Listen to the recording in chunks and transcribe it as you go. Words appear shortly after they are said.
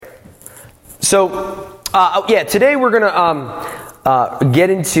Today we're going to get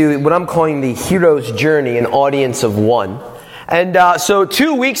into what I'm calling the hero's journey, an audience of one. And so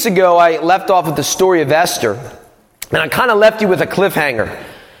 2 weeks ago, I left off with the story of Esther, and I kind of left you with a cliffhanger.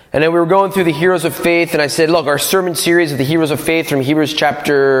 And then we were going through the heroes of faith, and I said, look, our sermon series of the heroes of faith from Hebrews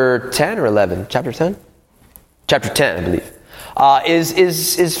chapter 10 or 11? Chapter 10? Chapter 10, I believe,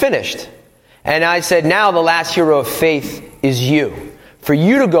 is finished. And I said, now the last hero of faith is you. For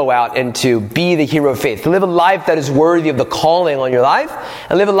you to go out and to be the hero of faith, to live a life that is worthy of the calling on your life,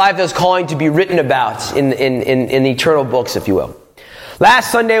 and live a life that is calling to be written about in the eternal books, if you will.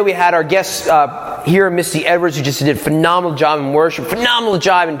 Last Sunday, we had our guest here, Misty Edwards, who just did a phenomenal job in worship, phenomenal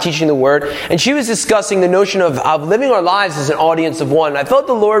job in teaching the Word. And she was discussing the notion of living our lives as an audience of one. And I felt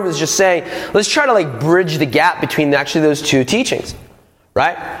the Lord was just saying, let's try to bridge the gap between actually those two teachings,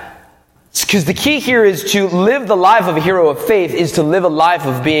 right? Because the key here is to live the life of a hero of faith is to live a life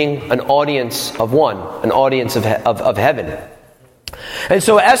of being an audience of one, an audience of heaven. And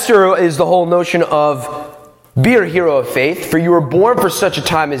so Esther is the whole notion of be a hero of faith, for you were born for such a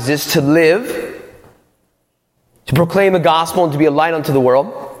time as this to live, to proclaim the gospel and to be a light unto the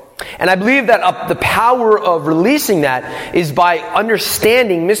world. And I believe that the power of releasing that is by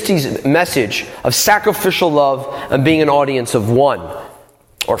understanding Misty's message of sacrificial love and being an audience of one.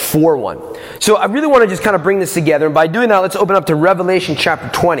 Or for one. So I really want to just kind of bring this together. And by doing that, let's open up to Revelation chapter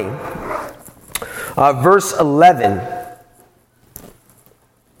 20. Verse 11.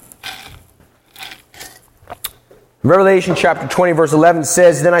 Revelation chapter 20 verse 11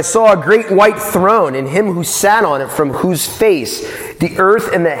 says, Then I saw a great white throne, and him who sat on it, from whose face the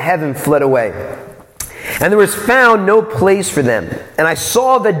earth and the heaven fled away. And there was found no place for them. And I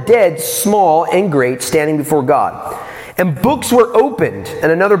saw the dead, small and great, standing before God. And books were opened,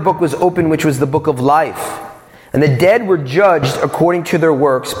 and another book was opened, which was the book of life. And the dead were judged according to their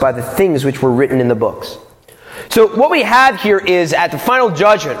works by the things which were written in the books. So what we have here is at the final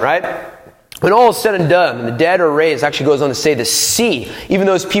judgment, right? When all is said and done, and the dead are raised, actually goes on to say the sea, even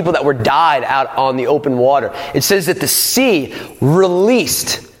those people that were died out on the open water, it says that the sea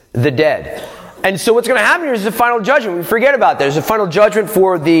released the dead. And so what's going to happen here is the final judgment. We forget about that. There's a final judgment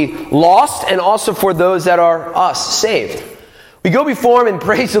for the lost and also for those that are us, saved. We go before Him and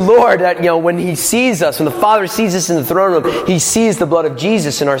praise the Lord that, when He sees us, when the Father sees us in the throne room, He sees the blood of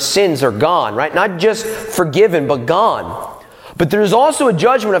Jesus and our sins are gone, right? Not just forgiven, but gone. But there's also a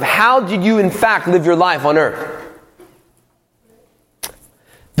judgment of how did you in fact live your life on earth.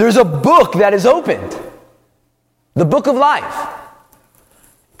 There's a book that is opened. The book of life.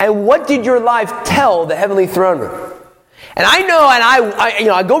 And what did your life tell the heavenly throne room? And I know,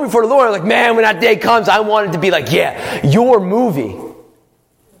 and I go before the Lord, I'm like, man, when that day comes, I want it to be like, yeah, your movie,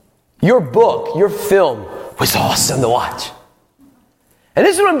 your book, your film was awesome to watch. And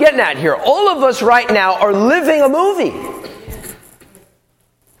this is what I'm getting at here. All of us right now are living a movie.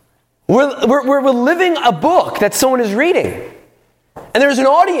 We're living a book that someone is reading. And there's an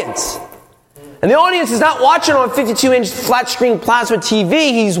audience. And the audience is not watching on 52-inch flat-screen plasma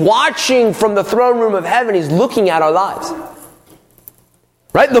TV. He's watching from the throne room of heaven. He's looking at our lives.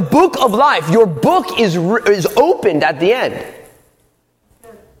 Right? The book of life. Your book is opened at the end.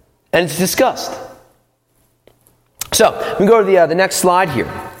 And it's discussed. So, we go to the next slide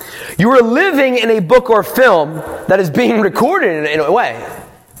here. You are living in a book or film that is being recorded in a way.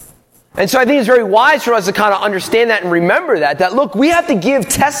 And so I think it's very wise for us to kind of understand that and remember that look, we have to give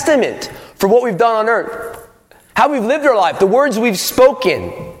testament for what we've done on earth, how we've lived our life, the words we've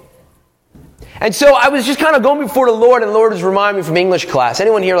spoken. And so I was just kind of going before the Lord, and the Lord was reminding me from English class.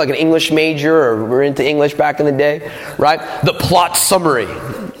 Anyone here like an English major or were into English back in the day? Right? The plot summary.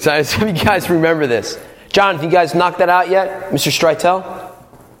 So some of you guys remember this. John, have you guys knocked that out yet? Mr. Streitel?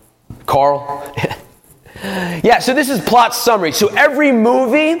 Carl? Yeah, so this is plot summary. So every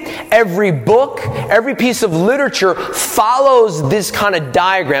movie, every book, every piece of literature follows this kind of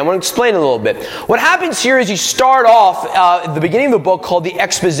diagram. I want to explain it a little bit. What happens here is you start off at the beginning of the book called the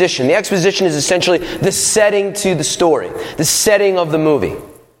exposition. The exposition is essentially the setting to the story, the setting of the movie.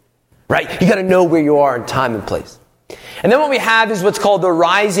 Right? You got to know where you are in time and place. And then what we have is what's called the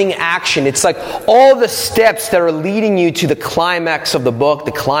rising action. It's like all the steps that are leading you to the climax of the book,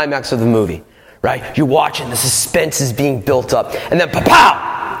 the climax of the movie. Right? You're watching, the suspense is being built up. And then,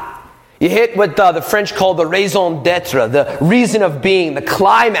 pa-pow! You hit what the French call the raison d'etre, the reason of being, the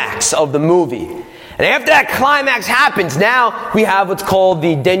climax of the movie. And after that climax happens, now we have what's called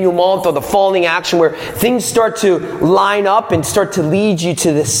the denouement, or the falling action, where things start to line up and start to lead you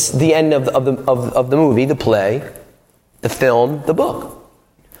to the end of the movie, the play, the film, the book.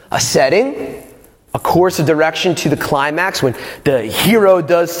 A setting, a course of direction to the climax when the hero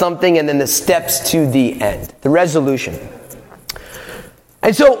does something and then the steps to the end, the resolution.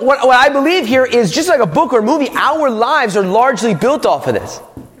 And so what I believe here is just like a book or a movie, our lives are largely built off of this.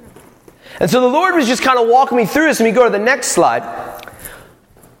 And so the Lord was just kind of walking me through this. Let me go to the next slide.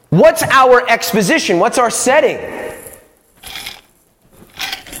 What's our exposition? What's our setting?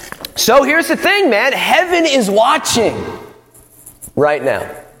 So here's the thing, man. Heaven is watching right now.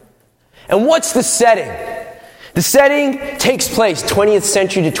 And what's the setting? The setting takes place 20th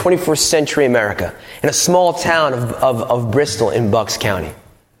century to 21st century America in a small town of Bristol in Bucks County.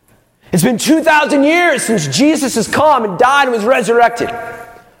 It's been 2,000 years since Jesus has come and died and was resurrected.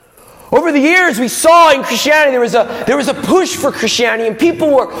 Over the years, we saw in Christianity there was a push for Christianity, and people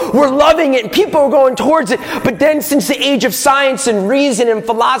were loving it, and people were going towards it. But then, since the age of science and reason and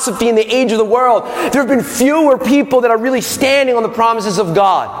philosophy and the age of the world, there have been fewer people that are really standing on the promises of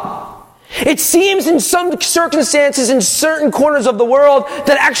God. It seems in some circumstances in certain corners of the world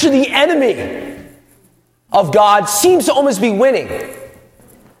that actually the enemy of God seems to almost be winning.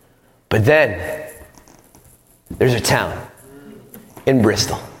 But then, there's a town in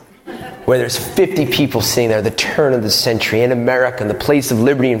Bristol where there's 50 people sitting there at the turn of the century in America, in the place of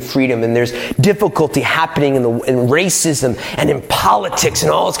liberty and freedom, and there's difficulty happening in racism and in politics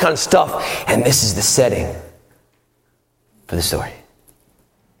and all this kind of stuff. And this is the setting for the story.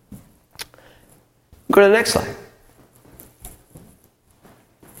 Go to the next slide.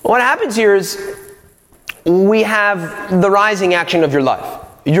 What happens here is we have the rising action of your life.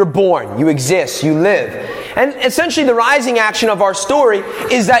 You're born, you exist, you live. And essentially the rising action of our story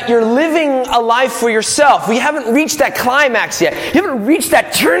is that you're living a life for yourself. We haven't reached that climax yet. You haven't reached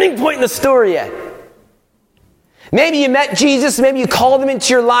that turning point in the story yet. Maybe you met Jesus, maybe you called him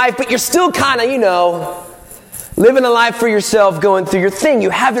into your life, but you're still kind of, living a life for yourself, going through your thing. You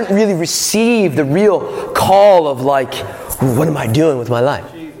haven't really received the real call of what am I doing with my life?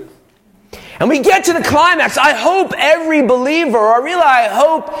 And we get to the climax. I hope every believer, or really I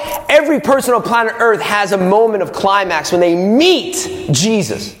hope every person on planet Earth has a moment of climax when they meet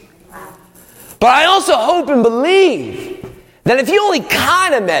Jesus. But I also hope and believe that if you only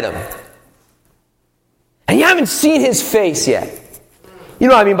kind of met him, and you haven't seen his face yet, you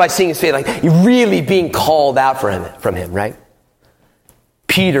know what I mean by seeing his face, like you're really being called out from him, right?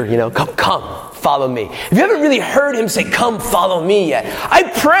 Peter, come, follow me. If you haven't really heard him say, come, follow me yet, I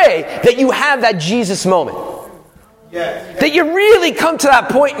pray that you have that Jesus moment. Yes. That you really come to that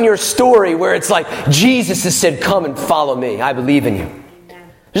point in your story where it's like, Jesus has said, come and follow me. I believe in you.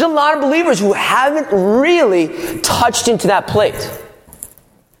 There's a lot of believers who haven't really touched into that place.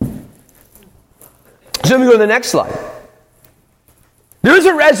 So let me go to the next slide. There's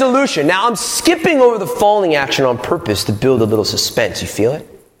a resolution. Now, I'm skipping over the falling action on purpose to build a little suspense. You feel it?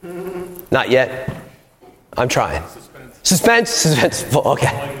 Not yet. I'm trying. Suspense.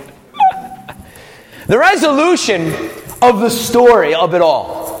 Okay. The resolution of the story of it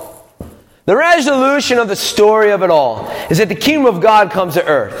all. The resolution of the story of it all is that the kingdom of God comes to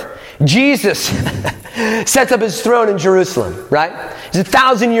earth. Jesus sets up his throne in Jerusalem, right? It's a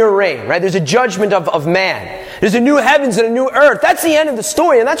 1,000-year reign, right? There's a judgment of man. There's a new heavens and a new earth. That's the end of the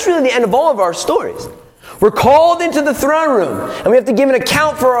story, and that's really the end of all of our stories. We're called into the throne room, and we have to give an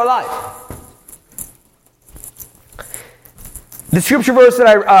account for our life. The scripture verse that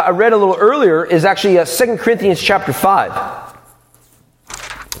I read a little earlier is actually 2 Corinthians chapter 5.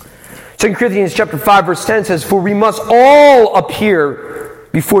 2 Corinthians chapter 5 verse 10 says, "For we must all appear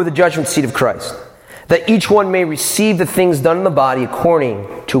before the judgment seat of Christ, that each one may receive the things done in the body according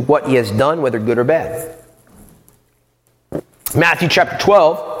to what he has done, whether good or bad." Matthew chapter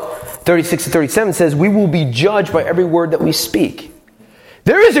 12, 36 to 37 says, "We will be judged by every word that we speak."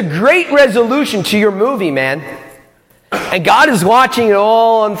 There is a great resolution to your movie, man. And God is watching it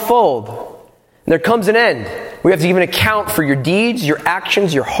all unfold. And there comes an end. We have to give an account for your deeds, your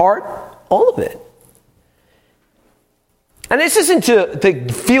actions, your heart, all of it. And this isn't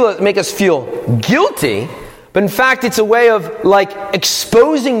to make us feel guilty, but in fact it's a way of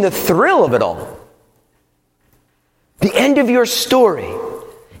exposing the thrill of it all. The end of your story.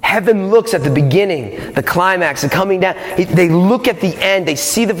 Heaven looks at the beginning, the climax, the coming down. They look at the end, they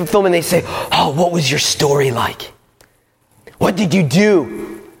see the fulfillment, they say, "Oh, what was your story like? What did you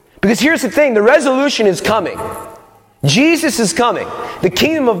do?" Because here's the thing, the resolution is coming. Jesus is coming. The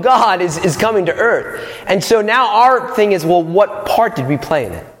kingdom of God is coming to earth. And so now our thing is, well, what part did we play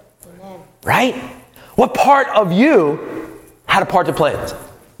in it? Right? What part of you had a part to play in it?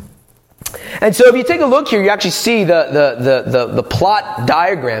 And so if you take a look here, you actually see the plot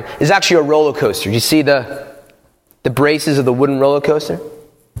diagram is actually a roller coaster. You see the braces of the wooden roller coaster?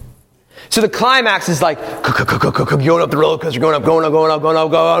 So the climax is like going up the roller coaster, going up.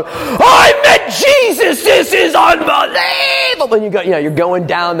 I met Jesus. This is unbelievable. And you're going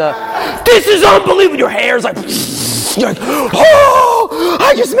down this is unbelievable. Your hair's like, you're like, oh,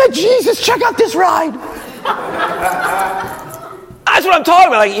 I just met Jesus. Check out this ride. That's what I'm talking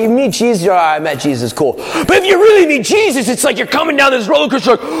about. Like, you meet Jesus, you're I met Jesus, cool. But if you really meet Jesus, it's like you're coming down this roller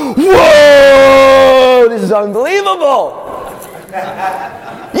coaster, like, whoa, this is unbelievable.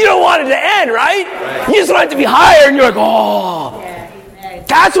 You don't want it to end, right? You just want it to be higher, and you're like, oh.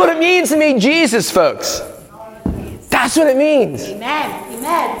 That's what it means to meet Jesus, folks. That's what it means. Amen.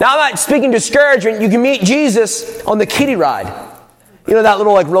 Now, I'm not speaking discouragement. You can meet Jesus on the kiddie ride. You know that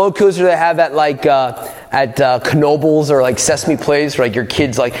little like roller coaster they have at like at Knoebels or like Sesame Place, where like your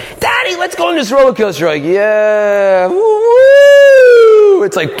kid's like, Daddy, let's go on this roller coaster. You're like, yeah, woo!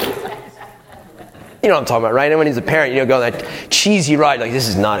 It's like, you know what I'm talking about, right? And when he's a parent, go on that cheesy ride, like this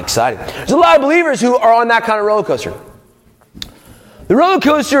is not exciting. There's a lot of believers who are on that kind of roller coaster. The roller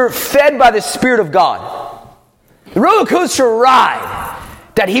coaster fed by the Spirit of God. The roller coaster ride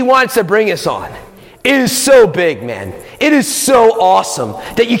that He wants to bring us on. It is so big, man. It is so awesome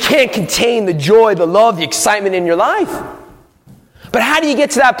that you can't contain the joy, the love, the excitement in your life. But how do you get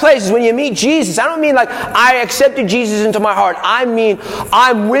to that place? Is when you meet Jesus. I don't mean like I accepted Jesus into my heart. I mean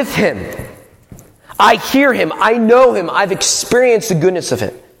I'm with Him. I hear Him. I know Him. I've experienced the goodness of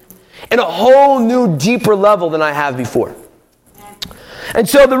Him in a whole new, deeper level than I have before. And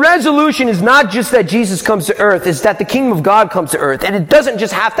so the resolution is not just that Jesus comes to earth, it's that the kingdom of God comes to earth. And it doesn't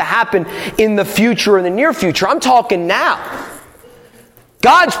just have to happen in the future or in the near future. I'm talking now.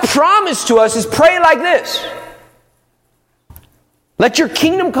 God's promise to us is pray like this. Let your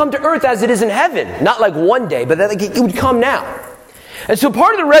kingdom come to earth as it is in heaven. Not like one day, but that it would come now. And so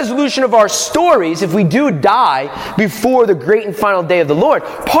part of the resolution of our stories, if we do die before the great and final day of the Lord,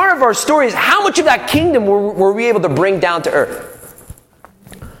 part of our story is how much of that kingdom were we able to bring down to earth.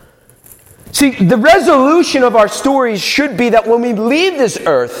 See, the resolution of our stories should be that when we leave this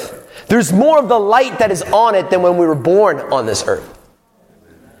earth, there's more of the light that is on it than when we were born on this earth.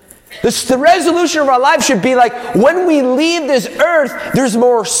 The resolution of our life should be like, when we leave this earth, there's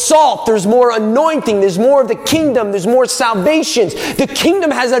more salt, there's more anointing, there's more of the kingdom, there's more salvations. The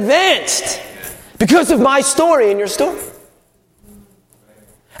kingdom has advanced because of my story and your story.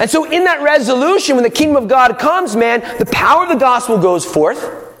 And so in that resolution, when the kingdom of God comes, man, the power of the gospel goes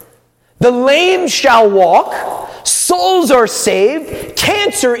forth. The lame shall walk. Souls are saved.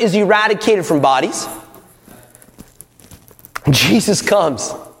 Cancer is eradicated from bodies. Jesus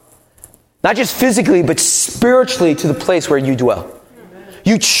comes. Not just physically, but spiritually to the place where you dwell.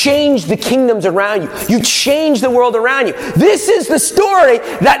 You change the kingdoms around you. You change the world around you. This is the story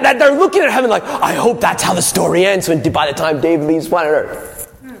that they're looking at heaven like, I hope that's how the story ends by the time David leaves planet Earth.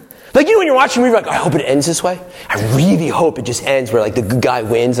 Like, when you're watching a movie, like, I hope it ends this way. I really hope it just ends where, like, the good guy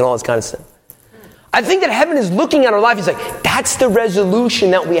wins and all this kind of stuff. I think that heaven is looking at our life. He's like, that's the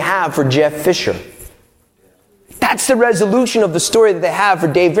resolution that we have for Jeff Fisher. That's the resolution of the story that they have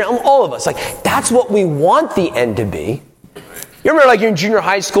for Dave Graham. All of us. Like, that's what we want the end to be. You remember, like, you're in junior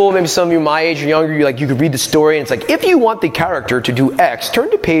high school, maybe some of you my age or younger, you could read the story, and it's like, if you want the character to do X,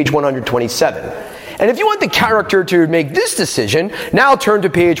 turn to page 127. And if you want the character to make this decision, now turn to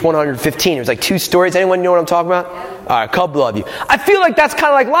page 115. There's like 2 stories. Anyone know what I'm talking about? All right, a couple of you. I feel like that's kind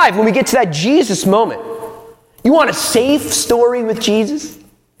of like life when we get to that Jesus moment. You want a safe story with Jesus?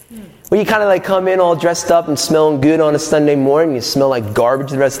 Where you kind of like come in all dressed up and smelling good on a Sunday morning. You smell like garbage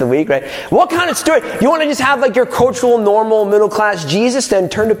the rest of the week, right? What kind of story? You want to just have like your cultural, normal, middle-class Jesus? Then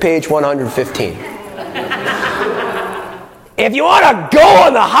turn to page 115. If you want to go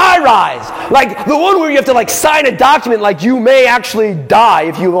on the high rise, like the one where you have to like sign a document like you may actually die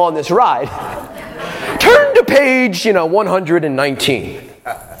if you go on this ride, turn to page, 119. You know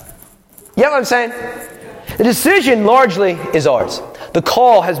what I'm saying? The decision largely is ours. The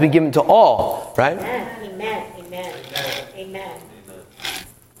call has been given to all, right? Amen. Amen. Amen.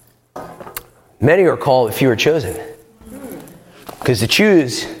 Many are called, few are chosen. Because to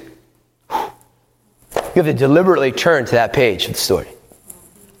choose, you have to deliberately turn to that page of the story.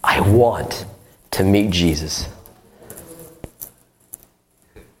 I want to meet Jesus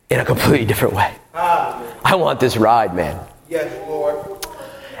in a completely different way. I want this ride, man. Yes, Lord.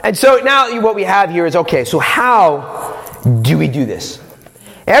 And so now what we have here is, okay, so how do we do this?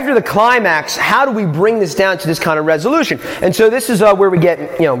 After the climax, how do we bring this down to this kind of resolution? And so this is where we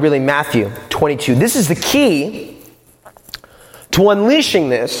get, really Matthew 22. This is the key to unleashing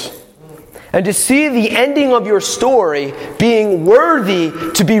this and to see the ending of your story being worthy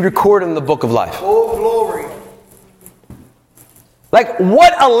to be recorded in the book of life. Oh, glory. Like,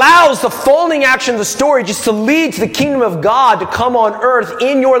 what allows the folding action of the story just to lead to the kingdom of God to come on earth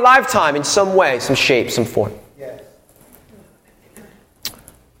in your lifetime in some way, some shape, some form? Yes.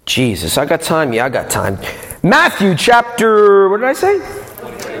 Jesus, I got time? Yeah, I got time. Matthew chapter, what did I say?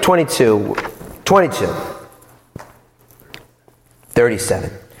 22.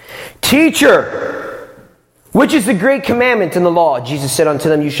 37. Teacher, which is the great commandment in the law? Jesus said unto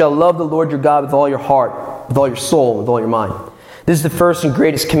them, you shall love the Lord your God with all your heart, with all your soul, with all your mind. This is the first and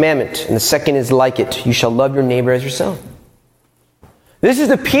greatest commandment, and the second is like it. You shall love your neighbor as yourself. This is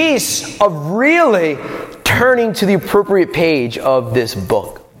the piece of really turning to the appropriate page of this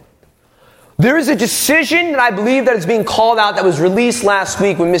book. There is a decision that I believe that is being called out that was released last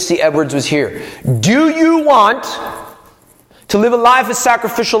week when Misty Edwards was here. Do you want to live a life of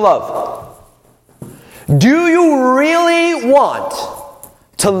sacrificial love? Do you really want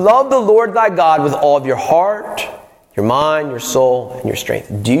to love the Lord thy God with all of your heart, your mind, your soul, and your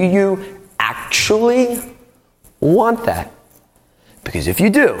strength? Do you actually want that? Because if you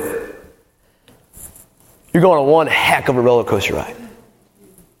do, you're going on one heck of a roller coaster ride.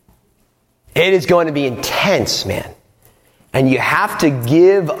 It is going to be intense, man. And you have to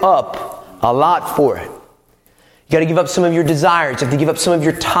give up a lot for it. You got to give up some of your desires. You have to give up some of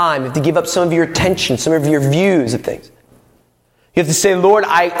your time. You have to give up some of your attention, some of your views of things. You have to say, Lord,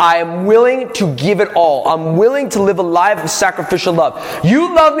 I am willing to give it all. I'm willing to live a life of sacrificial love.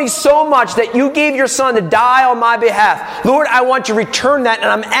 You love me so much that you gave your son to die on my behalf. Lord, I want to return that, and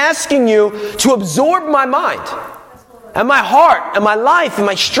I'm asking you to absorb my mind and my heart and my life and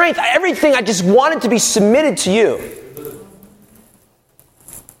my strength. Everything, I just want it to be submitted to you.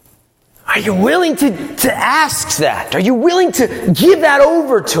 Are you willing to ask that? Are you willing to give that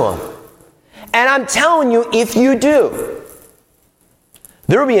over to him? And I'm telling you, if you do,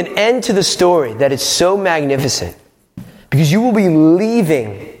 there will be an end to the story that is so magnificent, because you will be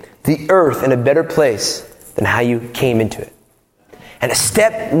leaving the earth in a better place than how you came into it. And a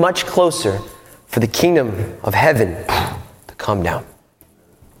step much closer for the kingdom of heaven to come down.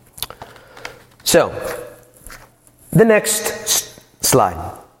 So, the next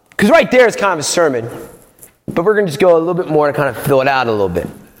slide. Because right there is kind of a sermon, but we're going to just go a little bit more to kind of fill it out a little bit.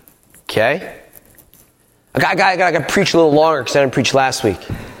 Okay? I got to preach a little longer because I didn't preach last week.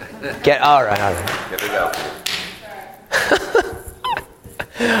 All right. Here we go.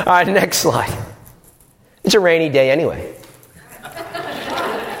 All right, next slide. It's a rainy day anyway.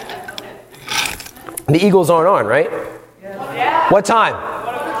 The Eagles aren't on, right? Yeah. What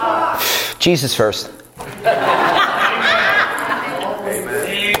time? Jesus first.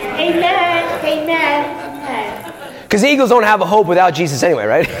 Amen. Because the Eagles don't have a hope without Jesus anyway,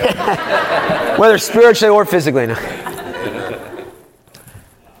 right? Whether spiritually or physically.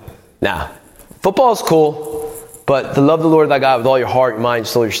 Nah. Football's cool, but to love the Lord thy God with all your heart, your mind, your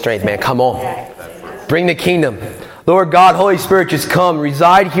soul, your strength, man, come on. Bring the kingdom. Lord God, Holy Spirit, just come,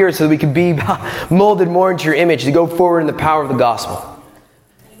 reside here so that we can be molded more into your image, to go forward in the power of the gospel.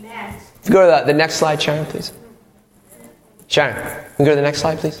 Amen. If you go to the next slide, Sharon, please. Sharon, can you go to the next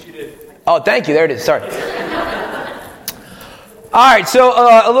slide, please? Oh, thank you. There it is. Sorry. All right, so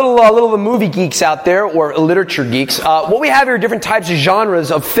a little of the movie geeks out there, or literature geeks. What we have here are different types of genres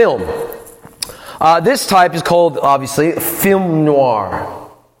of film. This type is called, obviously, film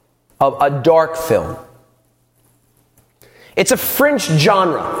noir, a dark film. It's a French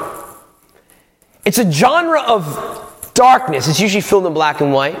genre. It's a genre of darkness. It's usually filmed in black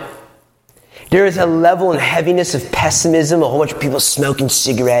and white. There is a level and heaviness of pessimism, a whole bunch of people smoking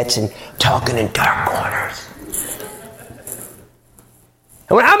cigarettes and talking in dark corners.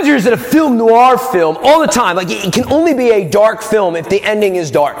 And what happens here is that a film noir film, all the time, like it can only be a dark film if the ending is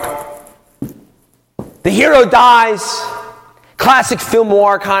dark. The hero dies. Classic film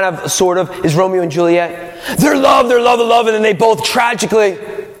noir kind of, sort of, is Romeo and Juliet. Their love, and then they both tragically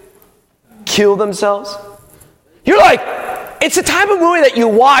kill themselves. You're like, it's the type of movie that you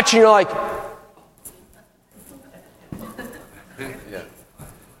watch and you're like,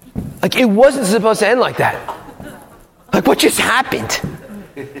 it wasn't supposed to end like that. Like, what just happened?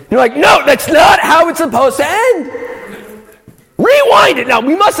 You're like, no, that's not how it's supposed to end. Rewind it. Now,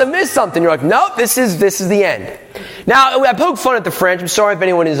 we must have missed something. You're like, nope, this is the end. Now, I poke fun at the French. I'm sorry if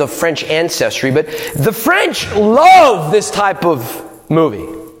anyone is of French ancestry, but the French love this type of movie.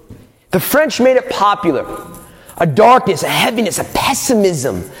 The French made it popular. A darkness, a heaviness, a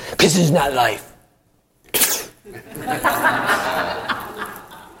pessimism, because it's not life.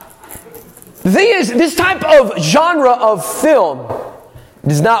 The thing is, this type of genre of film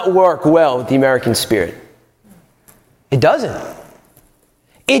does not work well with the American spirit. It doesn't.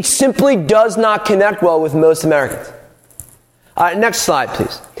 It simply does not connect well with most Americans. Next slide,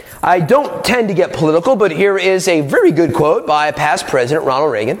 please. I don't tend to get political, but here is a very good quote by past President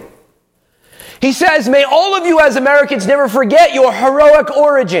Ronald Reagan. He says, "May all of you as Americans never forget your heroic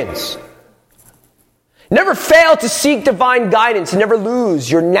origins. Never fail to seek divine guidance and never lose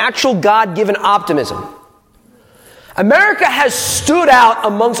your natural God-given optimism. America has stood out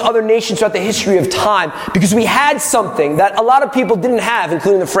amongst other nations throughout the history of time because we had something that a lot of people didn't have,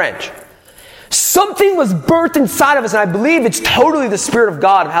 including the French. Something was birthed inside of us, and I believe it's totally the Spirit of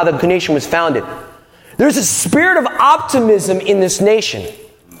God of how the nation was founded. There's a spirit of optimism in this nation,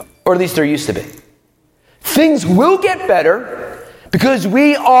 or at least there used to be. Things will get better because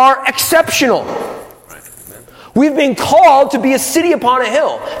we are exceptional. We've been called to be a city upon a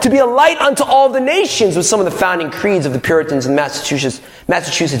hill, to be a light unto all the nations with some of the founding creeds of the Puritans in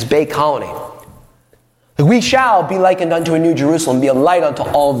Massachusetts Bay Colony. We shall be likened unto a new Jerusalem, be a light unto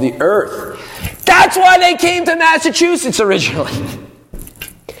all the earth. That's why they came to Massachusetts originally.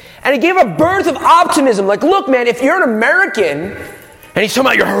 And it gave a birth of optimism. Like, look, man, if you're an American, and he's talking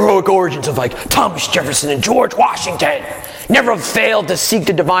about your heroic origins of like Thomas Jefferson and George Washington, never failed to seek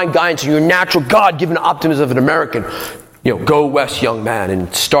the divine guidance and your natural God-given optimism of an American. You know, go west, young man,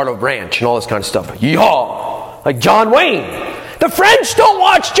 and start a ranch and all this kind of stuff. Yeehaw! Like John Wayne. The French don't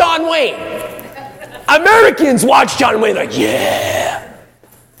watch John Wayne. Americans watch John Wayne like, yeah.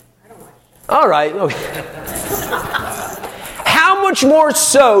 All right. Okay. How much more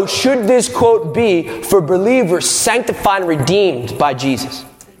so should this quote be for believers sanctified and redeemed by Jesus?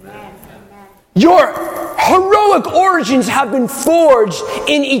 Your heroic origins have been forged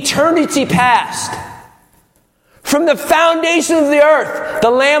in eternity past. From the foundation of the earth,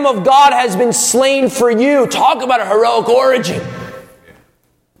 the Lamb of God has been slain for you. Talk about a heroic origin.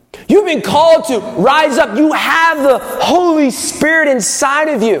 You've been called to rise up. You have the Holy Spirit inside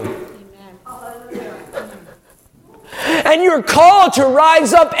of you. And you're called to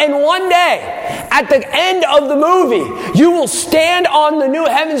rise up, and one day, at the end of the movie, you will stand on the new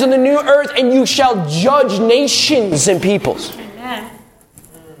heavens and the new earth, and you shall judge nations and peoples. Amen.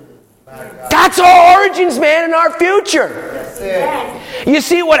 That's our origins, man, and our future. You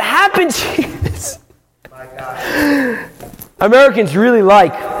see, what happens is Americans really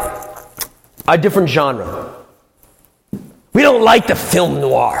like a different genre. We don't like the film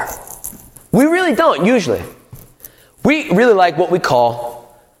noir. We really don't, usually. We really like what we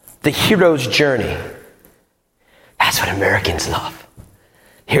call the hero's journey. That's what Americans love.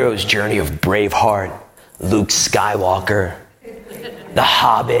 Hero's journey of Braveheart, Luke Skywalker, The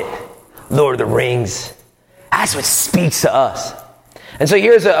Hobbit, Lord of the Rings. That's what speaks to us. And so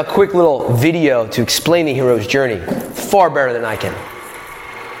here's a quick little video to explain the hero's journey, far better than I can.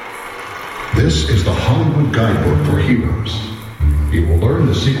 This is the Hollywood Guidebook for Heroes. You will learn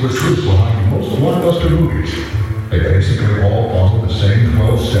the secret truth behind most blockbuster movies. They basically all follow the same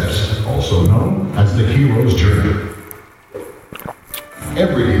 12 steps, also known as the hero's journey.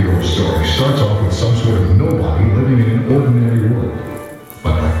 Every hero story starts off with some sort of nobody living in an ordinary world.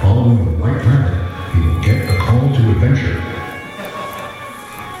 But by following the right path, he will get the call to adventure.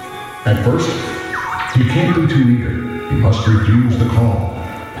 At first, he can't be too eager. He must refuse the call.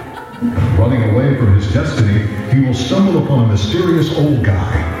 Running away from his destiny, he will stumble upon a mysterious old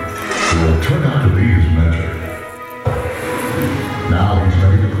guy who will turn out to be his mentor. Now he's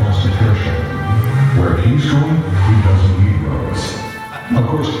ready to cross the threshold. Where he's going, he doesn't need roads. Of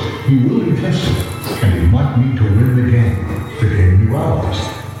course, he will be tested, and he might need to win the game to gain new allies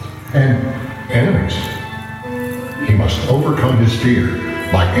and enemies. He must overcome his fear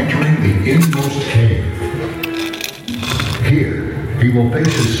by entering the inmost cave. Here, he will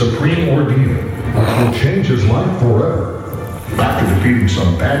face his supreme ordeal, which will change his life forever. After defeating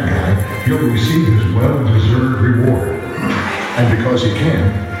some bad guy, he'll receive his well-deserved reward. And because he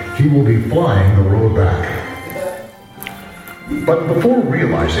can, he will be flying the road back. But before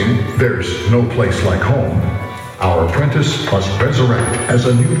realizing there's no place like home, our apprentice must resurrect as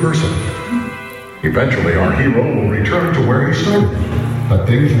a new person. Eventually, our hero will return to where he started, but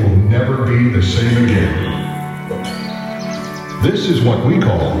things will never be the same again. This is what we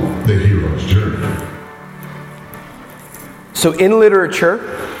call the hero's journey. So in literature,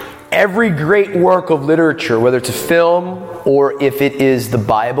 every great work of literature, whether it's a film or if it is the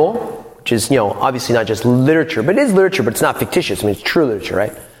Bible, which is, obviously not just literature, but it is literature, but it's not fictitious. I mean, it's true literature,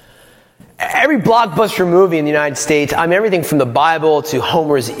 right? Every blockbuster movie in the United States, everything from the Bible to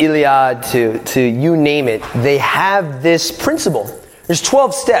Homer's Iliad to you name it, they have this principle. There's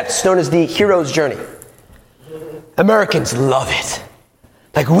 12 steps known as the hero's journey. Americans love it.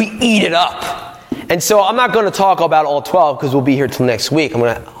 Like, we eat it up. And so I'm not going to talk about all 12 because we'll be here till next week. I'm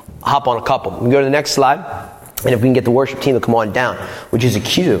going to hop on a couple. We go to the next slide. And if we can get the worship team to come on down, which is a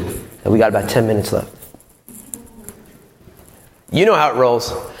cue, and we got about 10 minutes left. You know how it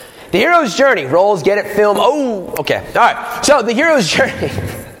rolls. The hero's journey. Rolls, get it, film. Oh, okay. All right. So the hero's journey.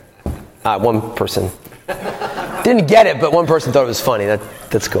 One person didn't get it, but one person thought it was funny.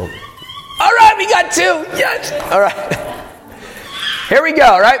 That's cool. All right, we got 2. Yes. All right. Here we go,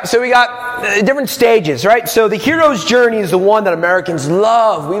 all right? So we got different stages, right? So the hero's journey is the one that Americans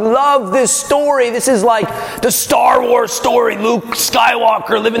love. We love this story. This is like the Star Wars story. Luke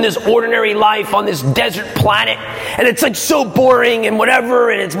Skywalker living this ordinary life on this desert planet. And it's like so boring and whatever,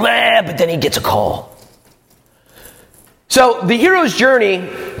 and it's blah, but then he gets a call. So the hero's journey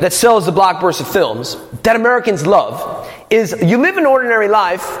that sells the blockbuster films that Americans love is you live an ordinary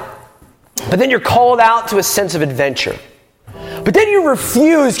life, but then you're called out to a sense of adventure. But then you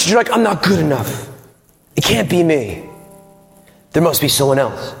refuse because you're like, I'm not good enough. It can't be me. There must be someone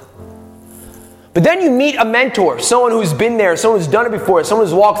else. But then you meet a mentor, someone who's been there, someone who's done it before, someone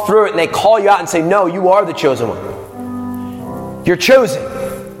who's walked through it, and they call you out and say, no, you are the chosen one. You're chosen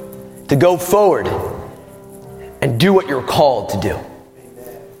to go forward and do what you're called to do.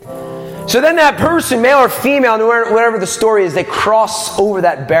 So then that person, male or female, whatever the story is, they cross over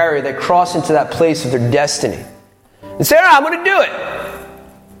that barrier. They cross into that place of their destiny. And say, all right, I'm going to do it.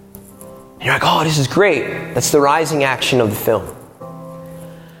 And you're like, oh, this is great. That's the rising action of the film.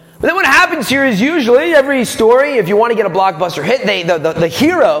 But then what happens here is usually every story, if you want to get a blockbuster hit, the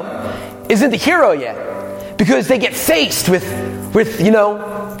hero isn't the hero yet. Because they get faced with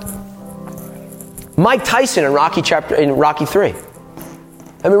Mike Tyson in Rocky 3.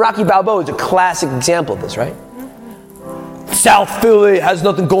 I mean, Rocky Balboa is a classic example of this, right? South Philly has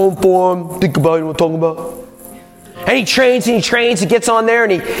nothing going for him. Think about it, what I'm talking about. And he trains, he gets on there,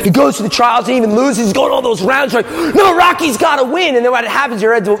 and he goes through the trials, and he even loses. He's going all those rounds, like, no, Rocky's got to win. And then what happens,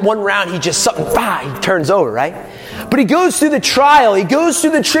 you're at one round, he just he turns over, right? But he goes through the trial, he goes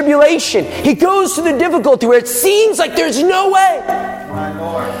through the tribulation, he goes through the difficulty where it seems like there's no way.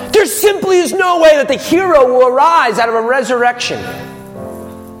 There simply is no way that the hero will arise out of a resurrection.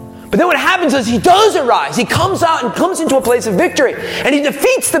 But then what happens is he does arise. He comes out and comes into a place of victory, and he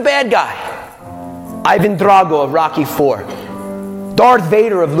defeats the bad guy. Ivan Drago of Rocky 4. Darth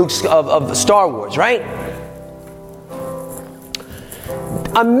Vader of Star Wars, right?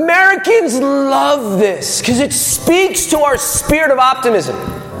 Americans love this because it speaks to our spirit of optimism.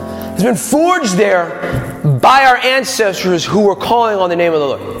 It's been forged there by our ancestors who were calling on the name of the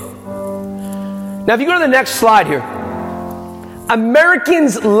Lord. Now, if you go to the next slide here,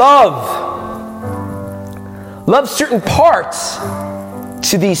 Americans love certain parts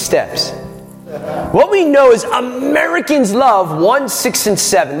to these steps. What we know is Americans love 1, 6, and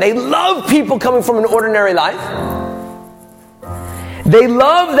 7. They love people coming from an ordinary life. They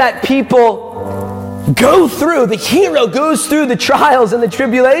love that people the hero goes through the trials and the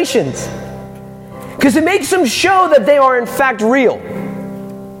tribulations. Because it makes them show that they are in fact real.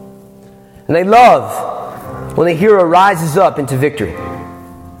 And they love when the hero rises up into victory.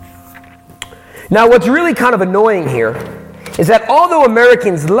 Now, what's really kind of annoying here is that although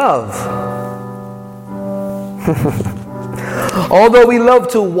Americans although we love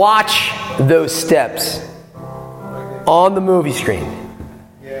to watch those steps on the movie screen,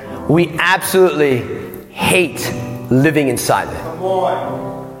 we absolutely hate living inside them.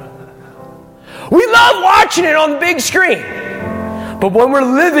 We love watching it on the big screen. But when we're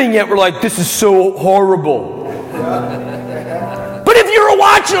living it, we're like, this is so horrible. But if you were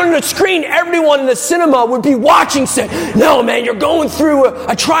watching on the screen, everyone in the cinema would be watching saying, no, man, you're going through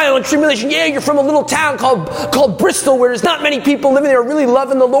a trial and tribulation. Yeah, you're from a little town called Bristol where there's not many people living there really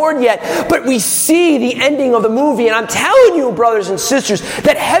loving the Lord yet. But we see the ending of the movie, and I'm telling you, brothers and sisters,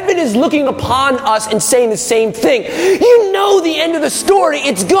 that heaven is looking upon us and saying the same thing. You know the end of the story.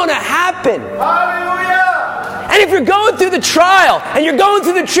 It's going to happen. Hallelujah! And if you're going through the trial and you're going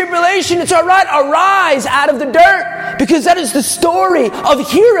through the tribulation, it's all right. Arise out of the dirt, because that is the story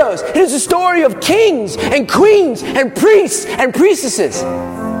of heroes. It is the story of kings and queens and priests and priestesses.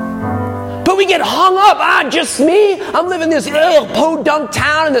 But we get hung up. Just me? I'm living this podunk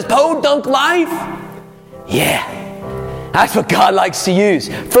town and this podunk life. Yeah. That's what God likes to use.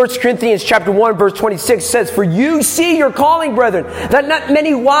 1 Corinthians chapter 1, verse 26 says, for you see your calling, brethren, that not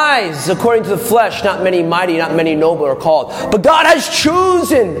many wise according to the flesh, not many mighty, not many noble are called. But God has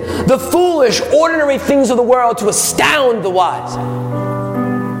chosen the foolish, ordinary things of the world to astound the wise.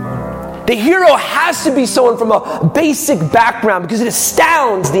 The hero has to be someone from a basic background because it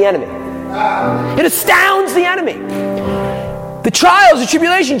astounds the enemy. It astounds the enemy. The trials, the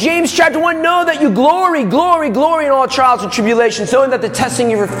tribulation, James chapter 1, know that you glory in all trials and tribulations, knowing that the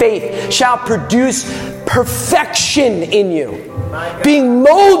testing of your faith shall produce perfection in you. Being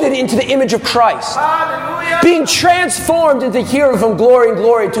molded into the image of Christ. Being transformed into hero from glory in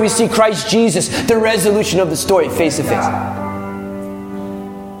glory until we see Christ Jesus, the resolution of the story, face to face.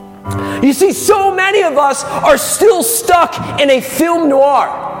 You see, so many of us are still stuck in a film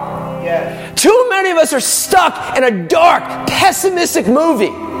noir. Too many of us are stuck in a dark, pessimistic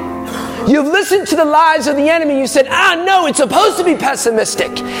movie. You've listened to the lies of the enemy. You said, no, it's supposed to be pessimistic.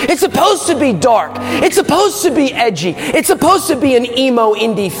 It's supposed to be dark. It's supposed to be edgy. It's supposed to be an emo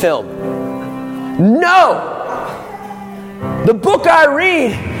indie film. No. The book I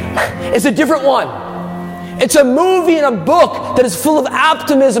read is a different one. It's a movie and a book that is full of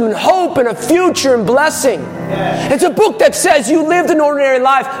optimism and hope and a future and blessing. It's a book that says you lived an ordinary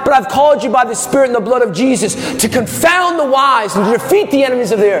life, but I've called you by the Spirit and the blood of Jesus to confound the wise and to defeat the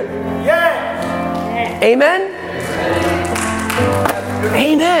enemies of the earth. Amen?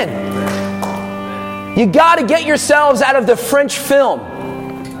 Amen. You got to get yourselves out of the French film.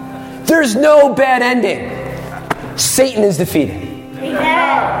 There's no bad ending. Satan is defeated.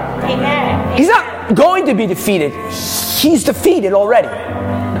 Amen. Amen. He's not going to be defeated. He's defeated already.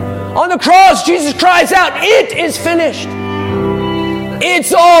 On the cross, Jesus cries out, "It is finished."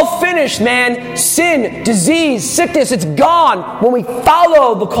 It's all finished, man. Sin, disease, sickness, it's gone when we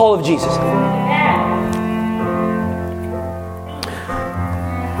follow the call of Jesus.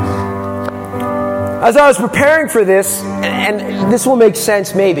 As I was preparing for this, and this will make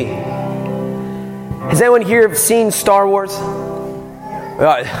sense maybe. Has anyone here seen Star Wars?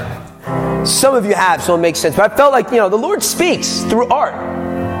 Some of you have, so it makes sense. But I felt like, the Lord speaks through art.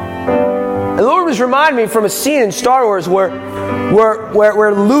 And the Lord was reminding me from a scene in Star Wars where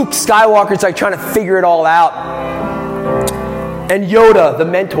Luke Skywalker's like trying to figure it all out. And Yoda, the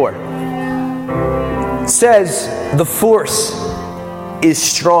mentor, says the Force is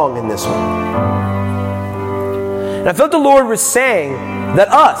strong in this one. And I felt the Lord was saying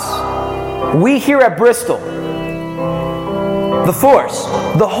that we here at Bristol, the Force,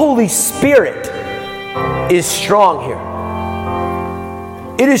 the Holy Spirit is strong here.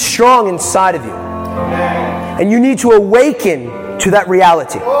 It is strong inside of you. And you need to awaken to that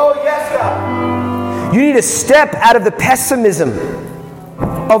reality. Oh, yes, God. You need to step out of the pessimism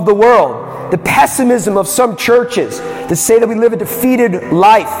of the world, the pessimism of some churches that say that we live a defeated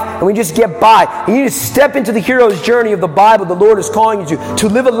life and we just get by. You need to step into the hero's journey of the Bible the Lord is calling you to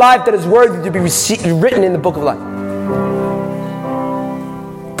live a life that is worthy to be written in the book of life.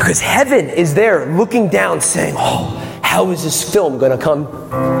 Because heaven is there looking down saying, how is this film going to come?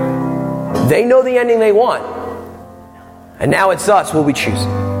 They know the ending they want. And now it's us, will we choose?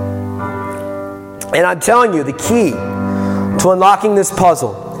 And I'm telling you, the key to unlocking this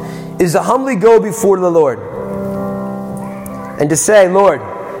puzzle is to humbly go before the Lord and to say, Lord,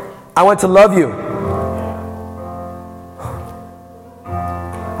 I want to love you.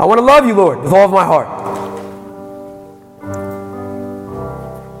 I want to love you, Lord, with all of my heart.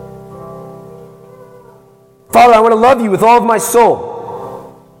 Father, I want to love you with all of my soul.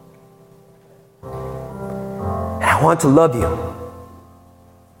 And I want to love you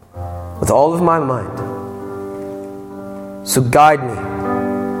with all of my mind. So guide me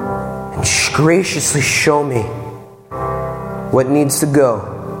and graciously show me what needs to go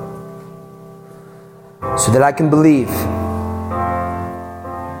so that I can believe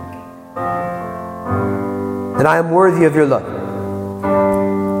that I am worthy of your love.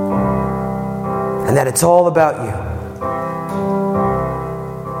 And that it's all about you.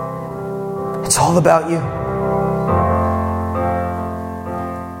 It's all about you.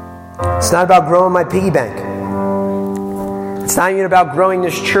 It's not about growing my piggy bank. It's not even about growing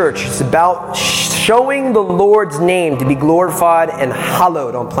this church. It's about showing the Lord's name to be glorified and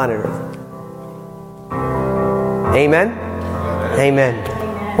hallowed on planet Earth. Amen? Amen.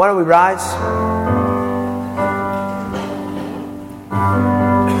 Why don't we rise?